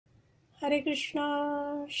हरे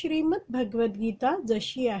कृष्णा. श्रीमद भगवद्गीता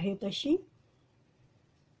जशी आहे तशी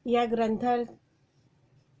या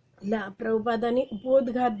ग्रंथाला प्रभुपादांनी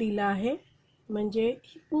उपोद्घात दिला आहे. म्हणजे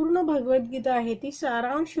ही पूर्ण भगवद्गीता आहे ती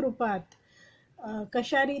सारांश रूपात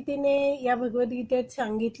कशा रीतीने या भगवद्गीतेत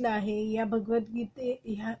सांगितलं आहे. ही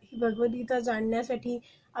भगवद्गीता जाणण्यासाठी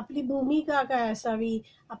आपली भूमिका काय असावी,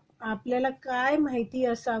 आपल्याला काय माहिती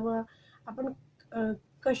असावं, आपण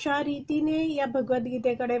कशा रीतीने या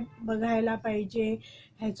भगवद्गीतेकडे बघायला पाहिजे,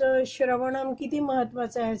 ह्याचं श्रवणम किती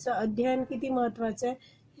महत्वाचं आहे, ह्याचं अध्ययन किती महत्वाचं आहे,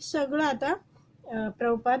 हे सगळं आता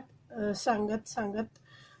प्रभुपाद सांगत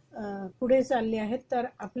पुढे चालले आहेत. तर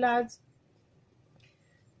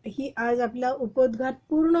आज आपला उपोद्घात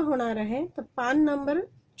पूर्ण होणार आहे. तर पान नंबर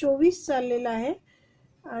 24 चाललेला आहे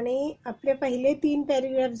आणि आपले पहिले 3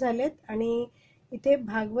 पॅरेग्राफ झालेत आणि इथे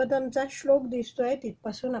भागवतमचा श्लोक दिसतोय,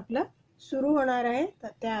 तिथपासून आपला सुरू होणार आहे. तर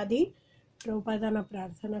त्याआधी प्रभुपादांना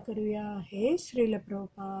प्रार्थना करूया. हे श्रील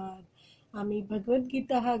प्रभुपाद, आम्ही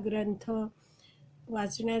भगवद्गीता हा ग्रंथ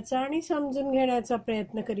वाचण्याचा आणि समजून घेण्याचा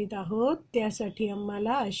प्रयत्न करीत आहोत, त्यासाठी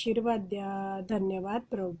आम्हाला आशीर्वाद द्या. धन्यवाद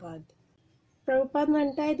प्रभुपाद. प्रभुपाद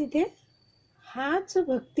म्हणताय तिथे हाच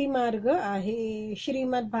भक्ती मार्ग आहे.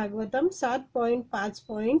 श्रीमद भागवतम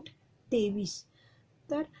 7.5.23.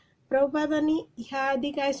 तर प्रभुपादांनी ह्या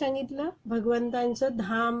आधी काय सांगितलं, भगवंतांचं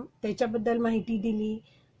धाम त्याच्याबद्दल माहिती दिली.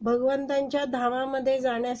 भगवंतांच्या धामामध्ये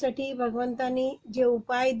जाण्यासाठी भगवंतांनी जे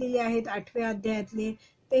उपाय दिले आहेत 8व्या अध्यायातले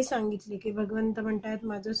ते सांगितले, की भगवंत म्हणतात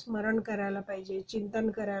माझं स्मरण करायला पाहिजे, चिंतन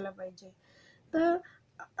करायला पाहिजे, तर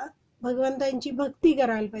भगवंतांची भक्ती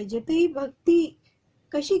करायला पाहिजे. तर ही भक्ती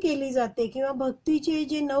कशी केली जाते किंवा भक्तीचे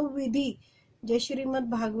जे 9 विधी जे श्रीमद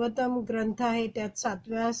भागवतम ग्रंथ आहे त्यात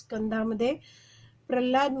 7व्या स्कंधामध्ये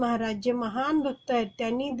प्रल्हाद महाराज जे महान भक्त आहेत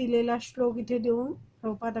त्यांनी दिलेला श्लोक इथे देऊन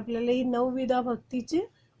प्रभुपाद आपल्याला ही 9 विधा भक्तीची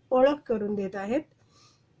ओळख करून देत आहेत.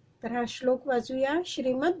 तर हा श्लोक वाचूया.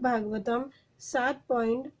 श्रीमद भागवतम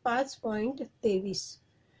 7.5.23.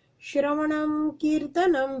 श्रवणं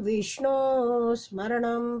कीर्तनं विष्णो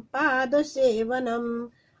स्मरणं पादसेवनम्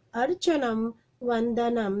अर्चनं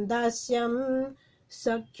वंदनं दास्यं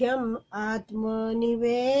सख्यम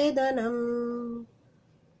आत्मनिवेदनम्.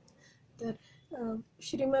 तर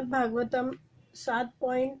श्रीमद भागवतम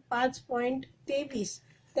 7.5.23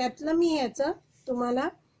 त्यातलं मी याचं तुम्हाला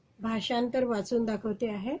भाषांतर वाचून दाखवते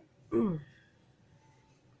आहे.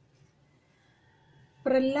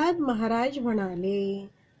 प्रल्हाद महाराज म्हणाले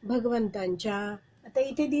भगवंतांच्या, आता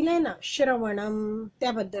इथे दिलंय ना श्रवणम,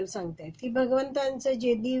 त्याबद्दल सांगतायत की भगवंतांचं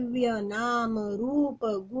जे दिव्य नाम रूप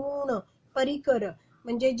गुण परिकर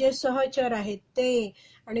म्हणजे जे सहचर आहेत ते,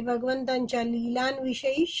 आणि भगवंतांच्या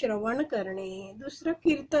लीलांविषयी श्रवण करणे. दुसरं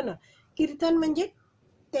कीर्तन म्हणजे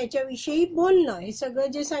त्याच्याविषयी बोलणं. हे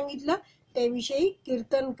सगळं जे सांगितलं त्याविषयी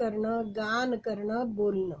कीर्तन करणं, गान करणं,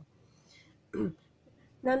 बोलणं.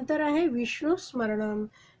 नंतर आहे विष्णू स्मरणम.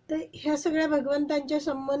 तर ह्या सगळ्या भगवंतांच्या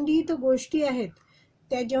संबंधित गोष्टी आहेत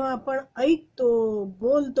त्या जेव्हा आपण ऐकतो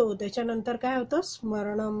बोलतो त्याच्यानंतर काय होतं,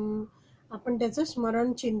 स्मरणम, आपण त्याचं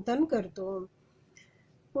स्मरण चिंतन करतो.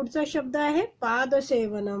 पुढचा शब्द आहे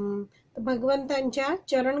पादसेवनम. तर भगवंतांच्या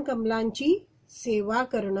चरण कमलांची सेवा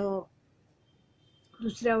करणं.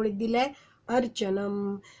 दुसऱ्या ओळीत दिलंय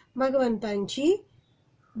अर्चनम,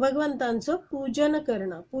 भगवंतांचं पूजन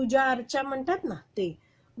करणं, पूजा अर्चा म्हणतात ना ते.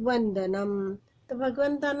 वंदनम, तर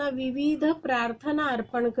भगवंतांना विविध प्रार्थना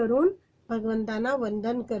अर्पण करून भगवंतांना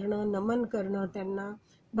वंदन करणं, नमन करणं, त्यांना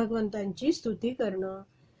भगवंतांची स्तुती करणं.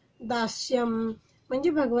 दास्यम म्हणजे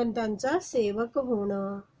भगवंतांचा सेवक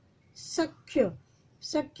होणं.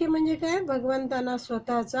 सख्य म्हणजे काय, भगवंतांना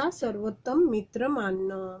स्वतःचा सर्वोत्तम मित्र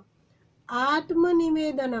मानणं.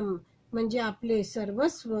 आत्मनिवेदनम म्हणजे आपले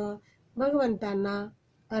सर्वस्व भगवंतांना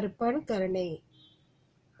अर्पण करणे.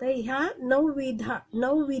 तर ह्या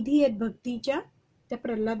 9 विधी आहेत भक्तीच्या, त्या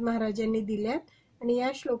प्रल्हाद महाराजांनी दिल्यात. आणि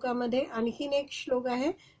या श्लोकामध्ये आणखीन एक श्लोक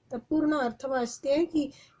आहे. तर पूर्ण अर्थ वाचते की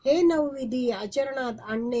हे 9 विधी आचरणात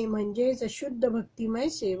आणणे म्हणजेच शुद्ध भक्तिमय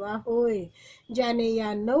सेवा होय. ज्याने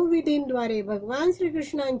या 9 विधींद्वारे भगवान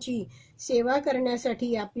श्रीकृष्णांची सेवा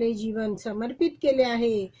करण्यासाठी आपले जीवन समर्पित केले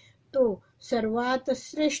आहे तो सर्वात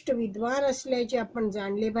श्रेष्ठ विद्वान असल्याचे आपण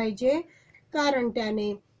जाणले पाहिजे, कारण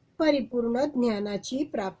त्याने परिपूर्ण ज्ञानाची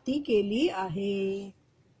प्राप्ती केली आहे.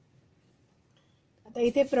 आता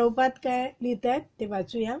इथे प्रभुपाद काय लिहितात ते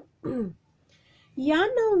वाचूया. या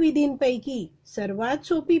 9 विधींपैकी सर्वात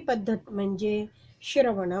सोपी पद्धत म्हणजे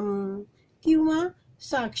श्रवणम किंवा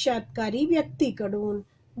साक्षात्कारी व्यक्तीकडून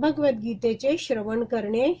भगवद्गीतेचे श्रवण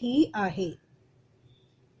करणे ही आहे.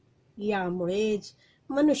 यामुळेच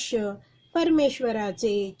मनुष्य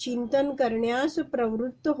परमेश्वराचे चिंतन करण्यास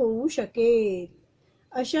प्रवृत्त होऊ शकेल.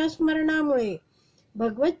 अशा स्मरणामुळे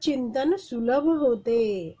भगवत चिंतन सुलभ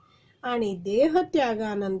होते आणि देह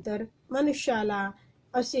त्यागानंतर मनुष्याला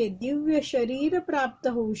असे दिव्य शरीर प्राप्त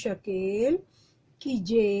होऊ शकेल की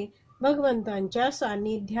जे भगवंतांच्या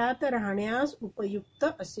सानिध्यात राहण्यास उपयुक्त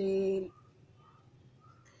असेल.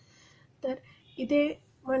 तर इथे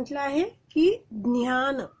म्हटलं आहे की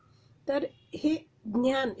ज्ञान, तर हे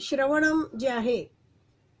ज्ञान श्रवणम जे आहे,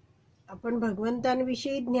 आपण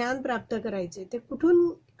भगवंतांविषयी ज्ञान प्राप्त करायचे ते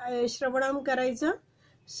कुठून श्रवणम करायचं?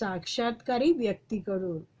 साक्षात्कारी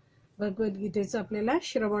व्यक्तीकडून. भगवद्गीतेचं आपल्याला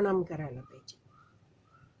श्रवणम करायला पाहिजे.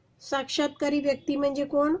 साक्षात्कारी व्यक्ती म्हणजे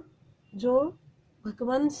कोण? जो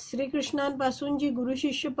भगवान श्रीकृष्णांपासून जी गुरु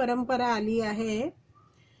शिष्य परंपरा आली आहे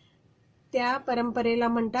त्या परंपरेला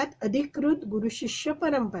म्हणतात अधिकृत गुरु शिष्य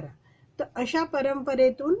परंपरा. तर अशा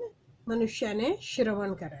परंपरेतून मनुष्याने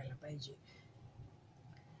श्रवण करायला पाहिजे.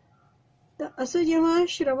 तर असं जेव्हा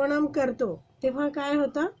श्रवणम करतो तेव्हा काय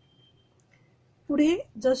होतं? पुढे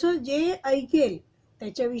जसं जे ऐकेल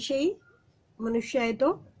त्याच्याविषयी मनुष्य आहे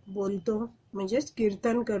तो बोलतो, म्हणजेच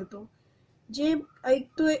कीर्तन करतो. जे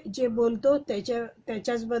ऐकतोय, जे बोलतो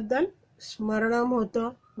त्याच्याच बद्दल स्मरणम होतं.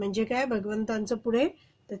 म्हणजे काय? भगवंतांचं पुढे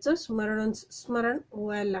त्याचं स्मरण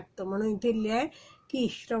व्हायला लागतं. म्हणून इथे लिहाय की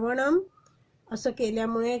श्रवणम असं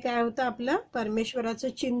केल्यामुळे काय होतं? आपलं परमेश्वराचं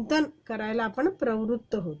चिंतन करायला आपण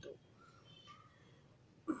प्रवृत्त होतो.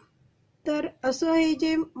 तर असं हे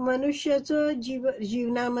जे मनुष्याचं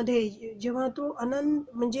जीवनामध्ये जेव्हा तो आनंद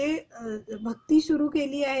म्हणजे भक्ती सुरू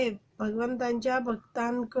केली आहे भगवंतांच्या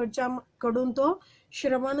भक्तांकडून तो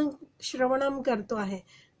श्रवणम करतो आहे.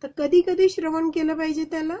 तर कधी कधी श्रवण केलं पाहिजे,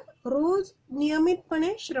 त्याला रोज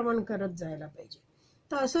नियमितपणे श्रवण करत जायला पाहिजे.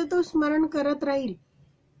 तर असं तो स्मरण करत राहील,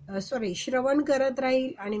 श्रवण करत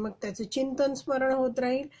राहील आणि मग त्याचं चिंतन स्मरण होत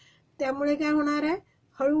राहील. त्यामुळे काय होणार आहे?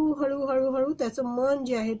 हळूहळू हळूहळू त्याचं मन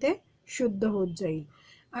जे आहे ते शुद्ध होत जाईल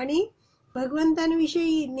आणि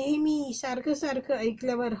भगवंतांविषयी नेहमी सारखं सारखं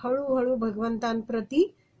ऐकल्यावर हळूहळू भगवंतांप्रती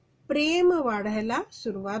प्रेम वाढायला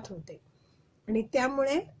सुरुवात होते. आणि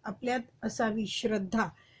त्यामुळे आपल्यात असावी श्रद्धा.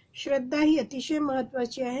 श्रद्धा ही अतिशय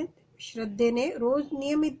महत्वाची आहे. श्रद्धेने रोज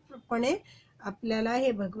नियमितपणे आपल्याला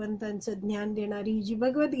हे भगवंतांचं ज्ञान देणारी जी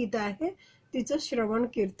भगवद्गीता आहे तिचं श्रवण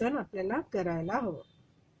कीर्तन आपल्याला करायला हवं.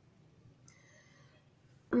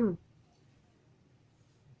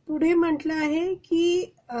 पुढे म्हटलं आहे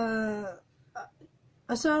की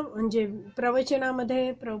असं म्हणजे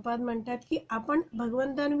प्रवचनामध्ये प्रभुपाद म्हणतात की आपण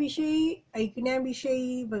भगवंतांविषयी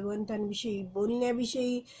ऐकण्याविषयी, भगवंतांविषयी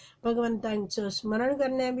बोलण्याविषयी, भगवंतांचं स्मरण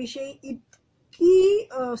करण्याविषयी इतकी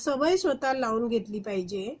सवय स्वतः लावून घेतली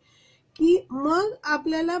पाहिजे की मग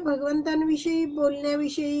आपल्याला भगवंतांविषयी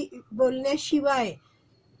बोलण्याशिवाय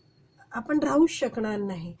आपण राहूच शकणार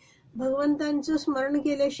नाही. भगवंतांचं स्मरण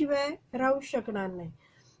केल्याशिवाय राहूच शकणार नाही.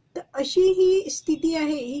 तर अशी ही स्थिती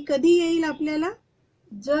आहे. ही कधी येईल आपल्याला?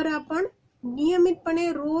 जर आपण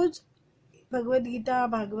नियमितपणे रोज भगवद्गीता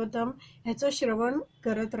भागवतम ह्याचं श्रवण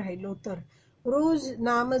करत राहिलो, तर रोज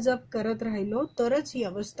नामजप करत राहिलो तरच ही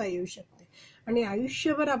अवस्था येऊ शकते. आणि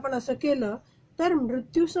आयुष्यभर आपण असं केलं तर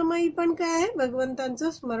मृत्यूसमयी पण काय आहे? भगवंतांचं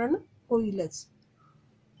स्मरण होईलच.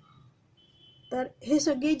 तर हे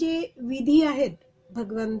सगळे जे विधी आहेत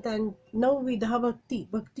भगवंतां 9 विधा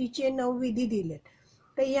भक्तीचे 9 विधी दिलेत.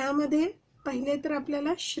 तर यामध्ये पहिले तर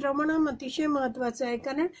आपल्याला श्रवणम अतिशय महत्वाचं आहे.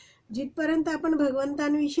 कारण जिथपर्यंत आपण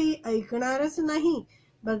भगवंतांविषयी ऐकणारच नाही,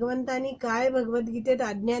 भगवंतांनी काय भगवद्गीतेत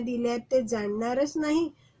आज्ञा दिल्या ते जाणणारच नाही,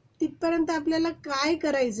 तिथपर्यंत आपल्याला काय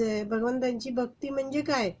करायचंय, भगवंतांची भक्ती म्हणजे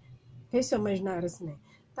काय हे समजणारच नाही.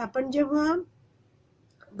 तर आपण जेव्हा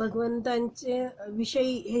भगवंतांचे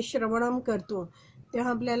विषयी हे श्रवणम करतो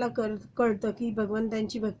तेव्हा आपल्याला कळतं की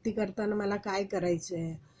भगवंतांची भक्ती करताना मला काय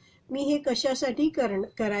करायचंय, मी हे कशासाठी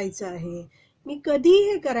करायचं आहे, मी कधी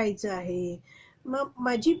हे करायचं आहे, मग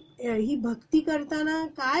माझी ही भक्ती करताना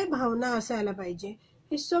काय भावना असायला पाहिजे,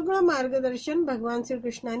 हे सगळं मार्गदर्शन भगवान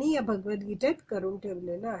श्रीकृष्णांनी या भगवद्गीतेत करून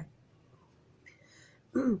ठेवलेलं आहे.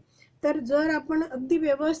 तर जर आपण अगदी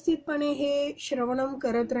व्यवस्थितपणे हे श्रवणम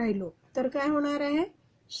करत राहिलो तर काय होणार आहे?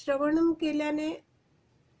 श्रवणम केल्याने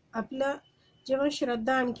आपलं जेव्हा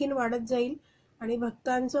श्रद्धा आणखीन वाढत जाईल आणि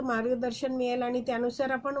भक्तांचं मार्गदर्शन मिळेल आणि त्यानुसार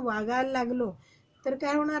आपण वागायला लागलो तर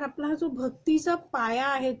काय होणार? आपला हा जो भक्तीचा पाया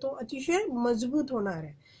आहे तो अतिशय मजबूत होणार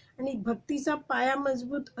आहे. आणि भक्तीचा पाया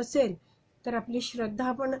मजबूत असेल तर आपली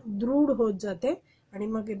श्रद्धा पण दृढ होत जाते आणि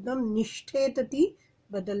मग एकदम निष्ठेत ती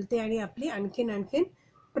बदलते आणि आपली आणखीन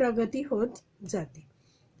प्रगती होत जाते.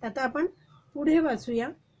 आता आपण पुढे वाचूया.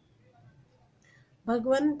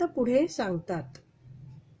 भगवंत पुढे सांगतात.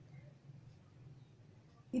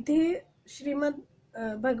 इथे श्रीमद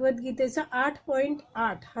भगवद्गीतेचा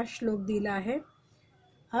 8.8 हा श्लोक दिला आहे.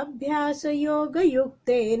 अभ्यास योग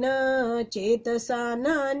युक्तेन चेतसा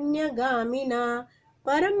नान्यगामिना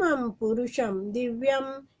परमं पुरुषं दिव्यं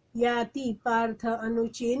याति पार्थ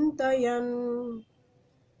अनुचिंतयन्।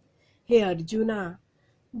 हे अर्जुना,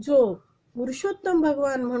 जो पुरुषोत्तम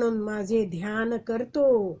भगवान म्हणून माझे ध्यान करतो,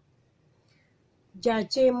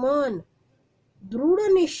 ज्याचे मन दृढ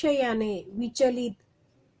निश्चयाने विचलित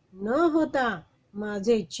न होता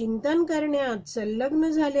माझे चिंतन करण्यात संलग्न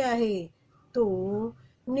झाले आहे, तो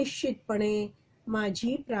निश्चितपणे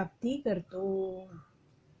माझी प्राप्ती करतो।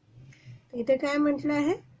 इथे काय म्हटलं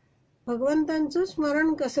आहे? भगवंतांचं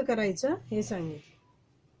स्मरण कसं करायचं हे सांगितलं।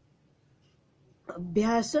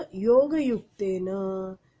 अभ्यास योग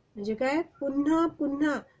युक्तेनं म्हणजे काय? पुन्हा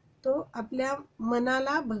पुन्हा तो आपल्या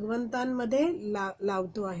मनाला भगवंतांमध्ये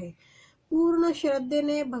लावतो आहे, पूर्ण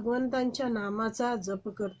श्रद्धेने भगवंतांच्या नामाचा जप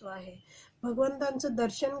करतो आहे, भगवंतांचं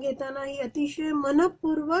दर्शन घेतानाही अतिशय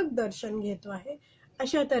मनपूर्वक दर्शन घेतो आहे।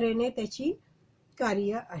 अशा तऱ्हेने त्याची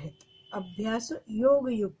कार्य आहेत। अभ्यास योग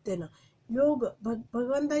युक्तेनं, योग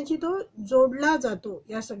भगवंतांशी तो जोडला जातो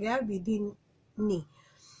या सगळ्या विधींनी।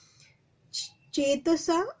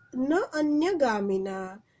 चेतसा न अन्य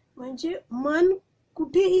गामिना म्हणजे मन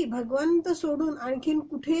कुठेही भगवंत सोडून आणखीन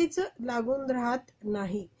कुठेच लागून राहत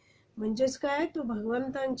नाही। म्हणजेच काय? तो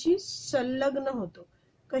भगवंतांची संलग्न होतो।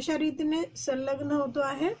 कशा रीतीने संलग्न होतो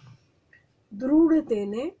आहे?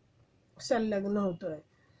 दृढतेने संलग्न होतोय।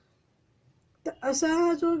 तर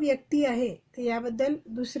असा जो व्यक्ती आहे, तर याबद्दल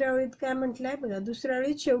दुसऱ्या ओळीत काय म्हटलंय बघा। दुसऱ्या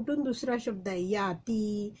ओळीत शेवटून दुसरा शब्द आहे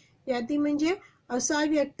याती। याती म्हणजे असा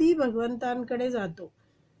व्यक्ती भगवंतांकडे जातो।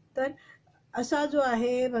 तर असा जो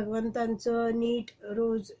आहे भगवंतांचं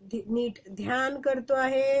रोज नीट ध्यान करतो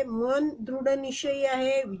आहे, मन दृढ निश्चयी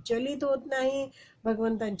आहे, विचलित होत नाही,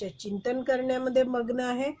 भगवंतांच्या चिंतन करण्यामध्ये मग्न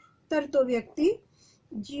आहे, तर तो व्यक्ती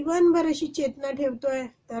जीवनभर अशी चेतना ठेवतोय,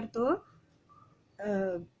 तर तो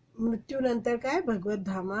मृत्यूनंतर काय? भगवत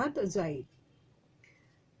धामात जाईल।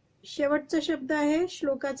 शेवटचा शब्द आहे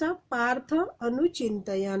श्लोकाचा पार्थ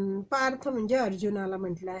अनुचिंतयन। पार्थ म्हणजे अर्जुनाला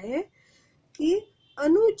म्हटलं आहे की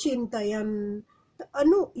अनुचिंतयन।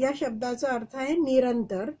 अनु या शब्दाचा अर्थ आहे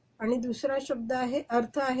निरंतर आणि दुसरा शब्द आहे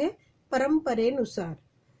अर्थ आहे परंपरेनुसार।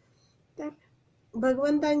 तर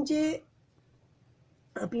भगवंतांचे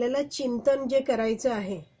आपल्याला चिंतन जे करायचं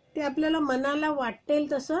आहे ते आपल्याला मनाला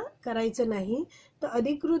वाटेल तसं करायचं नाही, तर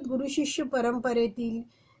अधिकृत गुरु शिष्य परंपरेतील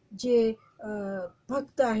जे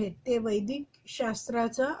भक्त आहेत ते वैदिक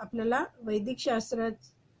शास्त्राचं आपल्याला वैदिक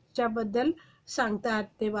शास्त्राच्या बद्दल सांगतात,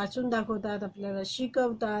 ते वाचून दाखवतात, आपल्याला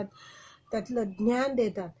शिकवतात, त्यातलं ज्ञान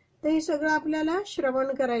देतात। तर हे सगळं आपल्याला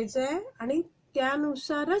श्रवण करायचं आहे आणि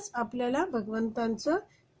त्यानुसारच आपल्याला भगवंतांचं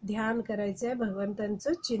ध्यान करायचं आहे,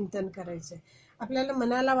 भगवंतांचं चिंतन करायचं आहे। आपल्याला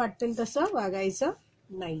मनाला वाटेल तसं वागायचं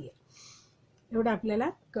नाहीये। एवढं आपल्याला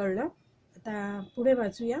कळलं। आता पुढे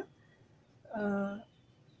वाचूया।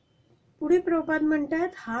 पुढे प्रभुपाद म्हणतात,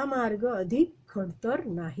 हा मार्ग अधिक खडतर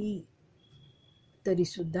नाही, तरी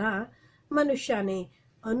सुद्धा मनुष्याने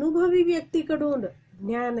अनुभवी व्यक्तीकडून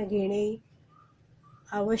ज्ञान घेणे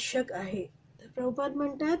आवश्यक आहे। तर प्रभुपाद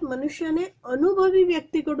म्हणतात मनुष्याने अनुभवी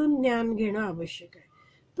व्यक्तीकडून ज्ञान घेणं आवश्यक आहे।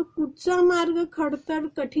 तो कुठचा मार्ग खडतर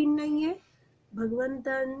कठीण नाहीये?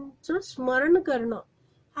 भगवंतांचं स्मरण करणं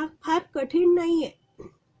हा फार कठीण नाहीये।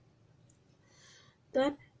 तर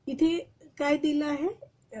इथे काय दिलं आहे?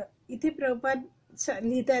 इथे प्रभुपाद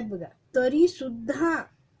लिहितात बघा, तरी सुद्धा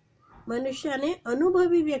मनुष्याने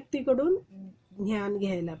अनुभवी व्यक्तीकडून ज्ञान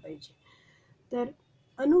घ्यायला पाहिजे। तर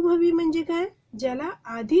अनुभवी म्हणजे काय? ज्याला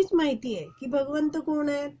आधीच माहिती आहे की भगवंत कोण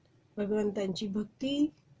आहेत, भगवंतांची भक्ती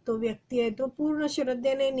तो व्यक्ती आहे, तो पूर्ण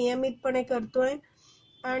श्रद्धेने नियमितपणे करतोय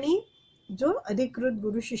आणि जो अधिकृत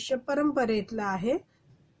गुरु शिष्य परंपरेतला आहे,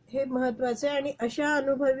 हे महत्वाचे आहे। आणि अशा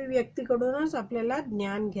अनुभवी व्यक्तीकडूनच आपल्याला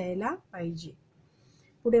ज्ञान घ्यायला पाहिजे।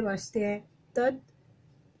 पुढे वाचते आहे,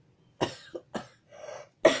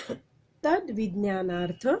 तद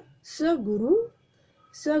विज्ञानार्थ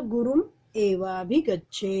सगुरुम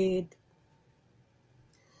एवाभिगच्छेत।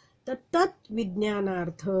 तर तत्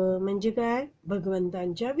विज्ञानार्थ म्हणजे काय?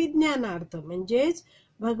 भगवंतांच्या विज्ञानार्थ म्हणजेच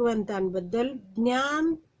भगवंतांबद्दल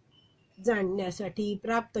ज्ञान जाणण्यासाठी,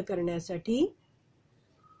 प्राप्त करण्यासाठी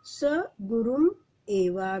सगुरुम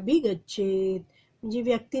एवाभिगच्छेत म्हणजे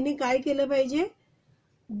व्यक्तीने काय केलं पाहिजे?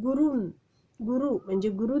 गुरु म्हणजे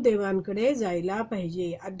गुरुदेवांकडे जायला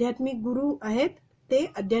पाहिजे। आध्यात्मिक गुरु आहेत, ते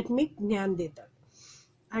आध्यात्मिक ज्ञान देतात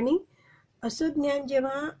आणि असं ज्ञान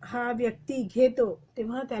जेव्हा हा व्यक्ती घेतो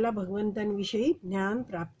तेव्हा त्याला भगवंतांविषयी ज्ञान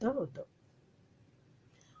प्राप्त होतं।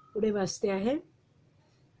 पुढे वाचते आहे,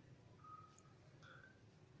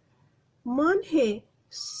 मन हे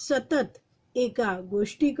सतत एका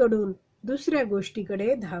गोष्टीकडून दुसऱ्या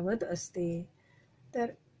गोष्टीकडे धावत असते।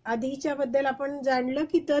 तर आधीच्या बद्दल आपण जाणलं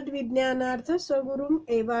की तद विज्ञानार्थ सगुरुम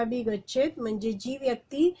एवाबी गच्छेत, म्हणजे जी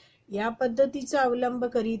व्यक्ती या पद्धतीचा अवलंब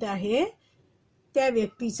करीत आहे त्या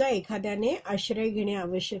व्यक्तीचा एखाद्याने आश्रय घेणे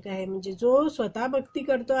आवश्यक आहे. म्हणजे जो स्वतः भक्ती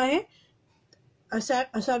करतो आहे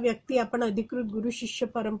असा व्यक्ती आपण अधिकृत गुरु शिष्य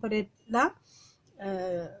परंपरेला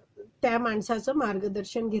त्या माणसाचं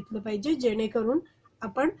मार्गदर्शन घेतलं पाहिजे, जेणेकरून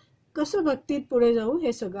आपण कसं भक्तीत पुढे जाऊ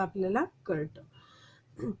हे सगळं आपल्याला कळतं.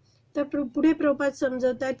 तर पुढे प्रभुपाद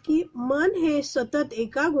समजवतात की मन हे सतत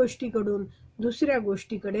एका गोष्टीकडून दुसऱ्या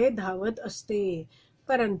गोष्टीकडे धावत असते,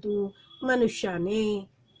 परंतु मनुष्याने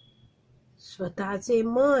स्वतःचे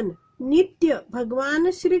मन नित्य भगवान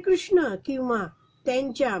श्रीकृष्ण किंवा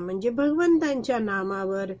त्यांच्या म्हणजे भगवंतांच्या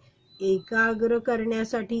नामावर एकाग्र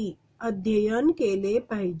करण्यासाठी अध्ययन केले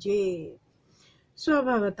पाहिजे.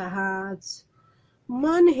 स्वभावतःच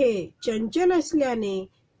मन हे चंचल असल्याने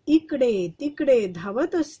इकडे तिकडे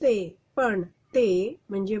धावत असते, पण ते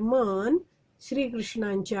म्हणजे मन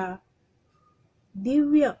श्रीकृष्णांच्या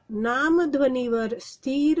दिव्य नामध्वनीवर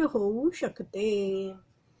स्थिर होऊ शकते.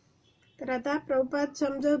 तर आता प्रभुपाद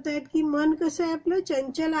समजवत आहेत की मन कसं आहे आपलं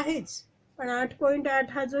चंचल आहेच, पण 8.8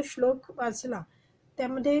 हा जो श्लोक वाचला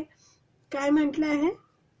त्यामध्ये काय म्हटलं आहे,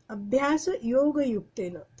 अभ्यास योग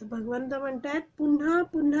युक्तेनं. तर भगवंत म्हणतात पुन्हा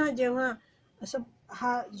पुन्हा जेव्हा असं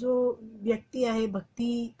हा जो व्यक्ती आहे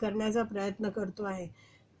भक्ती करण्याचा प्रयत्न करतो आहे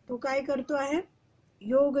तो काय करतो आहे,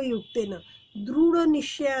 योग युक्तेनं दृढ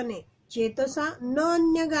निश्चयाने चेतसा न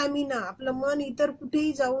अन्यगामीना, आपलं मन इतर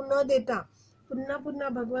कुठेही जाऊ न देता पुन्हा पुन्हा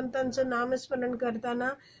भगवंतांचं नामस्मरण करताना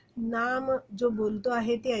नाम जो बोलतो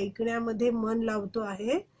आहे ते ऐकण्यामध्ये मन लावतो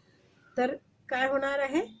आहे, तर काय होणार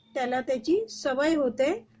आहे, त्याला त्याची सवय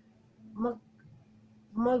होते.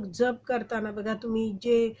 मग जप करताना बघा तुम्ही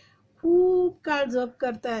जे खूप काळ जप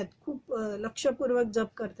करतायत, खूप लक्षपूर्वक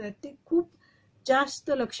जप करतायत, ते खूप जास्त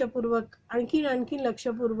लक्षपूर्वक आणखीन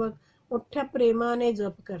लक्षपूर्वक मोठ्या प्रेमाने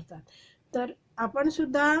जप करतात. तर आपण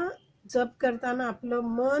सुद्धा जप करताना आपलं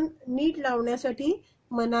मन नीट लावण्यासाठी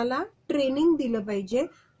मनाला ट्रेनिंग दिलं पाहिजे.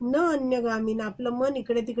 न अन्यगामीना, आपलं मन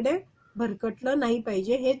इकडे तिकडे भरकटलं नाही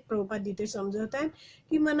पाहिजे. हेच प्रभुपाद इथे समजवत आहेत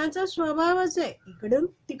की मनाचा स्वभावच आहे इकडून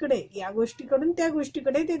तिकडे, या गोष्टीकडून त्या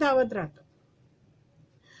गोष्टीकडे ते धावत राहतं.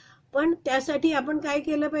 पण त्यासाठी आपण काय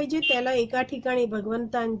केलं पाहिजे, त्याला एका ठिकाणी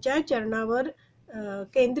भगवंतांच्या चरणावर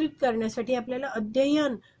केंद्रित करण्यासाठी आपल्याला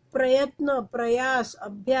अध्ययन, प्रयत्न, प्रयास,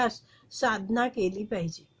 अभ्यास, साधना केली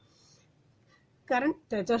पाहिजे. कारण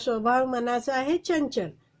त्याचा स्वभाव मनाचा आहे चंचल.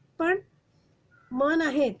 पण मन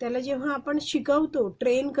आहे त्याला जेव्हा आपण शिकवतो,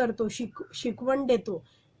 ट्रेन करतो, शिकवण देतो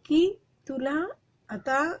की तुला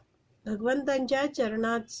आता भगवंतांच्या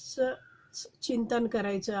चरणाचं चिंतन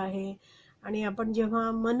करायचं आहे, आणि आपण जेव्हा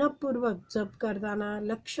मनपूर्वक जप करताना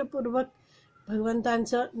लक्षपूर्वक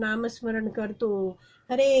भगवंतांचं नामस्मरण करतो,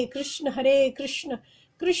 हरे कृष्ण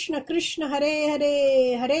कृष्ण कृष्ण हरे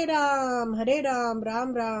हरे, हरे राम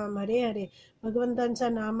राम राम हरे हरे, भगवंतांचा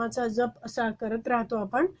नामाचा जप असा करत राहतो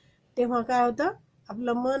आपण, तेव्हा काय होतं,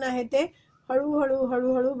 आपलं मन आहे ते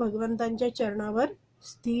हळूहळू भगवंतांच्या चरणावर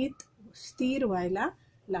स्थिर व्हायला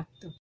लागतं.